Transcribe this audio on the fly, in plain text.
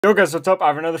Yo guys, what's up? I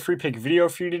have another free pick video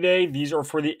for you today. These are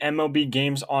for the MLB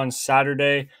games on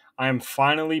Saturday. I am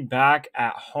finally back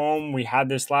at home. We had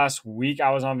this last week.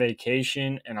 I was on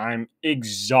vacation and I'm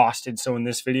exhausted. So in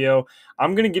this video,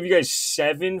 I'm going to give you guys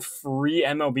 7 free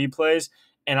MLB plays,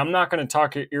 and I'm not going to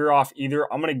talk your ear off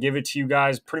either. I'm going to give it to you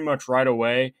guys pretty much right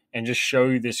away and just show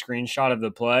you the screenshot of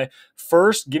the play.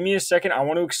 First, give me a second. I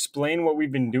want to explain what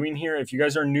we've been doing here. If you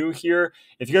guys are new here,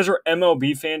 if you guys are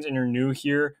MLB fans and you're new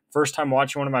here, first time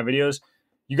watching one of my videos,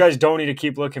 you guys don't need to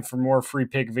keep looking for more free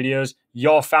pick videos.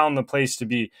 Y'all found the place to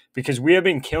be because we have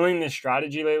been killing this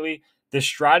strategy lately. The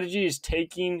strategy is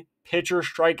taking pitcher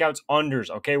strikeouts unders.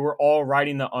 Okay, we're all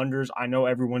riding the unders. I know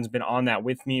everyone's been on that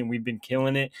with me and we've been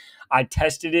killing it. I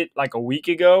tested it like a week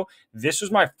ago. This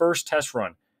was my first test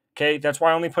run. Okay, that's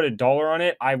why I only put $1 on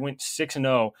it. I went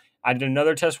 6-0. I did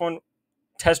another test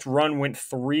run, went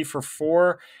 3 for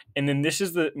 4, and then this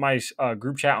is my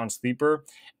group chat on Sleeper,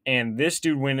 and this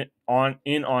dude went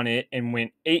in on it and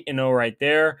went 8-0 right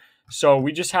there. So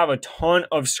we just have a ton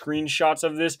of screenshots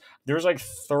of this. There's like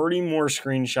 30 more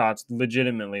screenshots,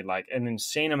 legitimately, like an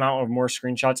insane amount of more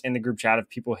screenshots in the group chat of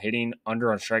people hitting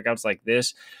under on strikeouts like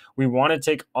this. We want to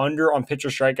take under on pitcher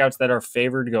strikeouts that are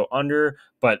favored to go under,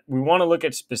 but we want to look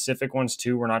at specific ones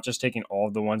too. We're not just taking all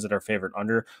of the ones that are favored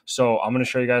under. So I'm going to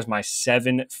show you guys my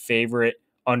 7 favorite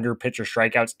under pitcher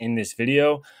strikeouts in this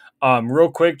video.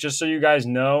 Real quick, just so you guys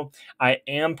know, I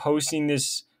am posting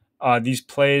these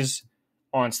plays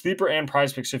on Sleeper and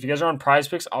Prizepicks. So if you guys are on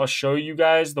Prizepicks, I'll show you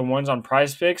guys the ones on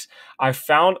Prizepicks. I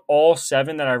found all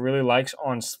 7 that I really like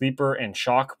on Sleeper and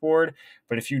Chalkboard.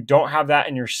 But if you don't have that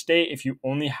in your state, if you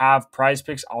only have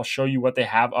Prizepicks, I'll show you what they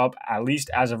have up, at least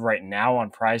as of right now,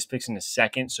 on Prizepicks in a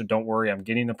second. So don't worry, I'm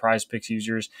getting the Prizepicks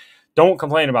users. Don't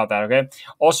complain about that, okay?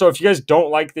 Also, if you guys don't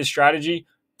like this strategy,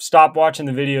 stop watching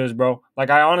the videos, bro. Like,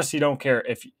 I honestly don't care.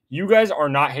 If you guys are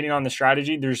not hitting on the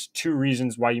strategy, there's 2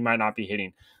 reasons why you might not be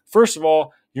hitting. First of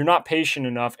all, you're not patient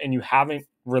enough and you haven't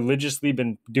religiously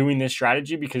been doing this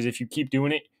strategy, because if you keep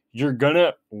doing it, you're going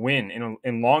to win.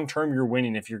 In long term, you're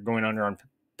winning if you're going under on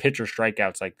pitcher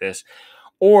strikeouts like this.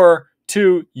 Or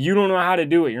 2, you don't know how to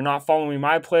do it. You're not following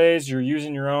my plays. You're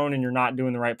using your own and you're not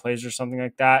doing the right plays or something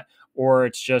like that. Or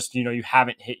it's just, you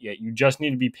haven't hit yet. You just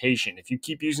need to be patient. If you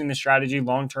keep using the strategy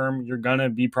long term, you're going to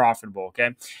be profitable,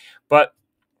 okay? But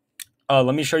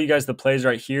let me show you guys the plays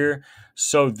right here.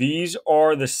 So these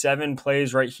are the 7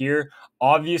 plays right here.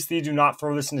 Obviously, do not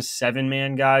throw this into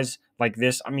 7-man, guys, like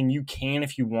this. I mean, you can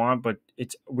if you want, but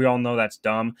we all know that's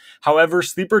dumb. However,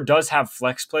 Sleeper does have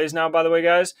flex plays now, by the way,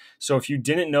 guys. So if you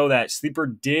didn't know that, Sleeper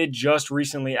did just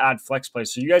recently add flex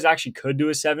plays. So you guys actually could do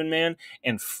a 7-man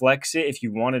and flex it if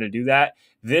you wanted to do that.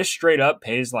 This straight up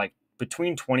pays like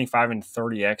between 25 and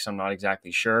 30x. I'm not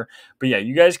exactly sure. But yeah,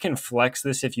 you guys can flex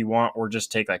this if you want, or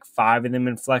just take like 5 of them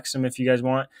and flex them if you guys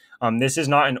want. This is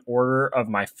not in order of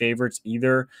my favorites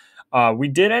either. We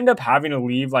did end up having to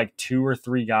leave like 2 or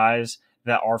 3 guys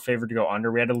that are favored to go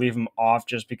under. We had to leave them off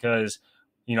just because,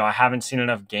 I haven't seen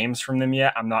enough games from them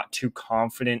yet. I'm not too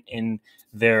confident in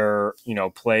their,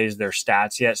 plays, their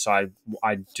stats yet. So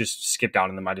I just skipped out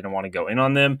on them. I didn't want to go in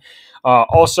on them.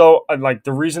 Also, like,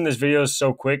 the reason this video is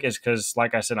so quick is because,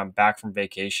 like I said, I'm back from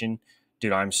vacation.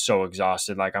 Dude, I'm so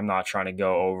exhausted. Like, I'm not trying to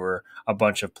go over a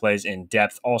bunch of plays in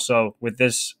depth. Also, with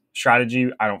this strategy,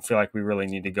 I don't feel like we really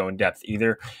need to go in depth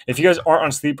either. If you guys aren't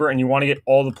on Sleeper and you want to get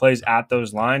all the plays at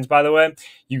those lines, by the way,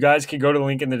 you guys can go to the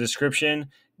link in the description.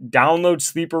 Download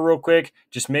Sleeper real quick.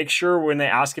 Just make sure when they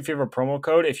ask if you have a promo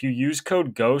code, if you use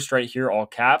code GHOST right here, all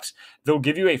caps, they'll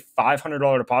give you a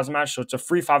 $500 deposit match. So it's a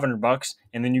free $500,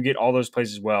 and then you get all those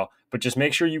plays as well. But just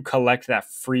make sure you collect that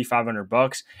free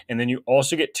 $500, and then you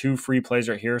also get 2 free plays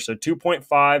right here. So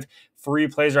 2.5 free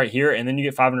plays right here, and then you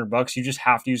get $500. You just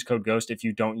have to use code GHOST. If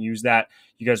you don't use that,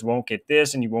 you guys won't get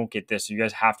this and you won't get this. So you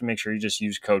guys have to make sure you just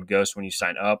use code GHOST when you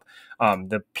sign up.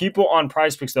 The people on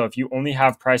Prizepicks, though, if you only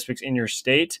have Prizepicks in your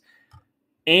state,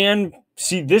 and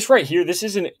see this right here, this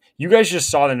isn't, you guys just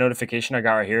saw the notification I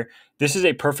got right here. This is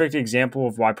a perfect example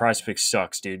of why Prizepicks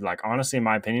sucks, dude. Like, honestly, in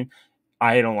my opinion,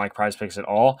 I don't like Prizepicks at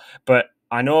all, but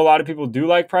I know a lot of people do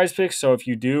like Prizepicks. So if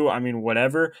you do, I mean,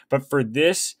 whatever. But for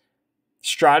this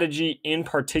strategy in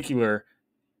particular,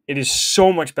 it is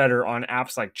so much better on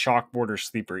apps like Chalkboard or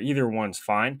Sleeper. Either one's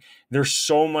fine. They're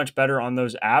so much better on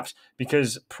those apps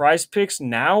because Prizepicks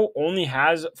now only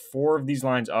has 4 of these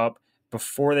lines up.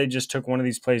 Before they just took one of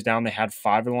these plays down, they had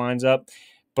 5 of the lines up.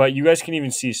 But you guys can even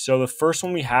see. So the first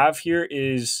one we have here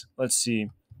is, let's see,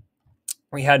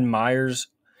 we had Myers.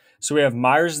 So we have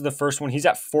Myers is the first one. He's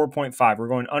at 4.5. We're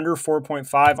going under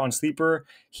 4.5 on Sleeper.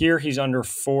 Here he's under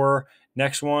 4.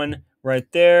 Next one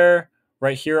right there,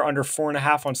 right here, under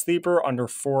 4.5 on Sleeper, under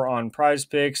 4 on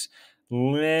Prizepicks.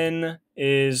 Lynn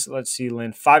is, let's see,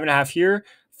 Lynn, 5.5 here,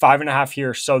 5.5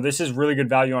 here. So this is really good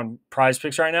value on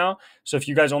Prizepicks right now. So if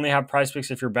you guys only have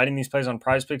Prizepicks, if you're betting these plays on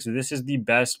Prizepicks, this is the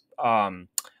best.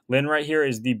 Lynn right here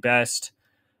is the best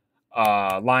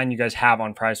line you guys have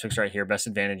on Prizepicks right here. Best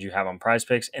advantage you have on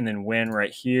Prizepicks. And then Win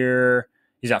right here.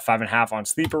 He's at 5.5 on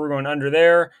Sleeper. We're going under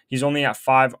there. He's only at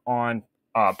 5 on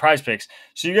Prizepicks.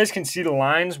 So you guys can see the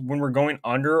lines when we're going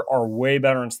under are way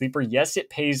better on Sleeper. Yes, it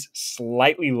pays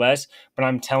slightly less, but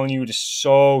I'm telling you, it is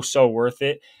so worth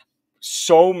it.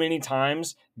 So many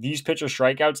times these pitcher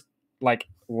strikeouts like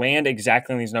land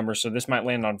exactly on these numbers. So this might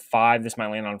land on 5, this might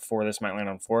land on 4, this might land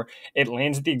on 4. It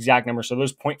lands at the exact number. So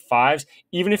those 0.5s,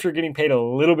 even if you're getting paid a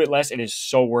little bit less, it is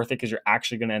so worth it because you're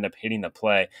actually going to end up hitting the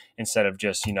play instead of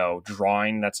just,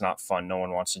 drawing. That's not fun. No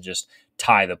one wants to just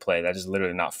tie the play. That is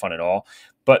literally not fun at all.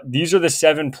 But these are the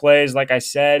 7 plays. Like I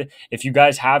said, if you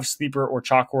guys have Sleeper or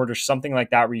Chalkboard or something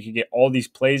like that where you could get all these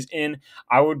plays in,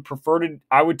 I would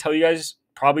tell you guys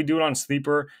probably do it on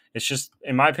Sleeper. It's just,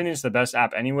 in my opinion, it's the best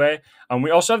app anyway. We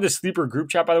also have the Sleeper group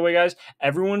chat, by the way, guys.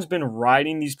 Everyone's been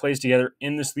writing these plays together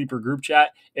in the Sleeper group chat.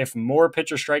 If more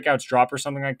pitcher strikeouts drop or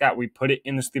something like that, we put it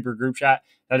in the Sleeper group chat.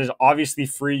 That is obviously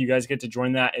free. You guys get to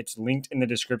join that. It's linked in the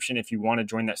description if you want to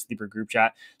join that Sleeper group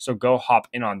chat. So go hop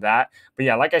in on that. But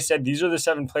yeah, like I said, these are the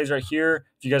 7 plays right here.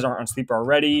 If you guys aren't on Sleeper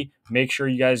already, make sure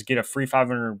you guys get a free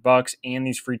 $500 and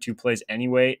these free 2 plays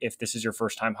anyway if this is your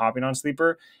first time hopping on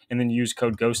Sleeper, and then use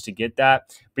code GHOST to get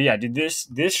that. But yeah, dude,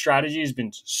 this strategy has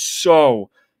been so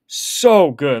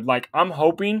good. Like, I'm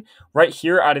hoping right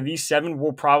here out of these 7,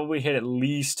 we'll probably hit at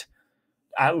least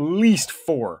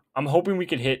 4. I'm hoping we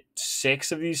could hit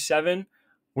 6 of these 7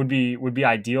 would be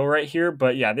ideal right here.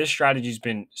 But yeah, this strategy's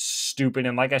been stupid.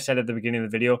 And like I said at the beginning of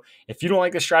the video, if you don't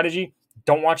like the strategy,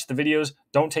 don't watch the videos.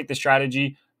 Don't take the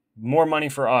strategy. More money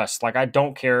for us. Like, I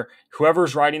don't care.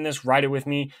 Whoever's writing this, write it with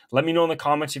me. Let me know in the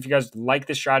comments if you guys like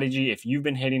the strategy, if you've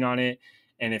been hitting on it,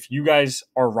 and if you guys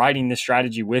are writing this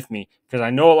strategy with me, because I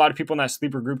know a lot of people in that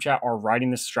Sleeper group chat are writing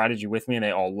this strategy with me and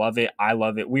they all love it. I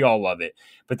love it. We all love it.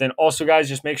 But then also, guys,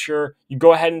 just make sure you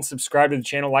go ahead and subscribe to the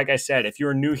channel. Like I said, if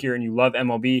you're new here and you love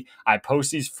MLB, I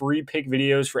post these free pick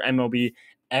videos for MLB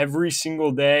every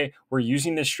single day. We're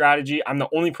using this strategy. I'm the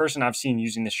only person I've seen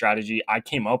using this strategy. I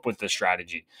came up with this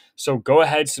strategy. So go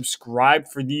ahead, subscribe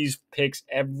for these picks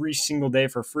every single day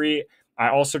for free. I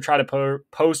also try to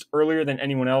post earlier than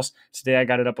anyone else. Today I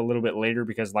got it up a little bit later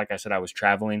because, like I said, I was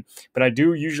traveling. But I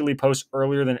do usually post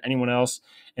earlier than anyone else.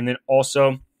 And then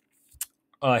also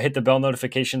hit the bell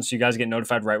notification so you guys get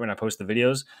notified right when I post the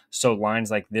videos. So lines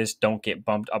like this don't get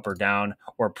bumped up or down,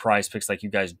 or Prizepicks like you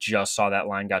guys just saw that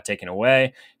line got taken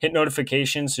away. Hit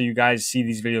notifications so you guys see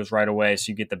these videos right away so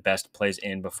you get the best plays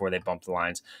in before they bump the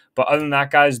lines. But other than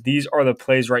that, guys, these are the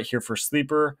plays right here for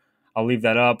Sleeper. I'll leave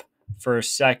that up for a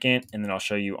second, and then I'll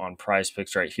show you on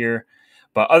Prizepicks right here.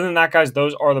 But other than that, guys,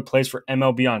 those are the plays for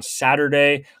MLB on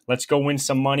Saturday. Let's go win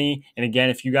some money. And again,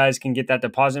 if you guys can get that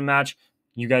deposit match,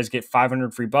 you guys get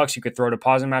 500 free bucks. You could throw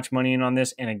deposit match money in on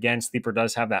this. And again, Sleeper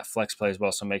does have that flex play as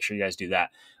well, so make sure you guys do that.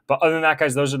 But other than that,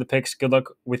 guys, those are the picks. Good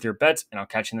luck with your bets, and I'll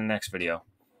catch you in the next video.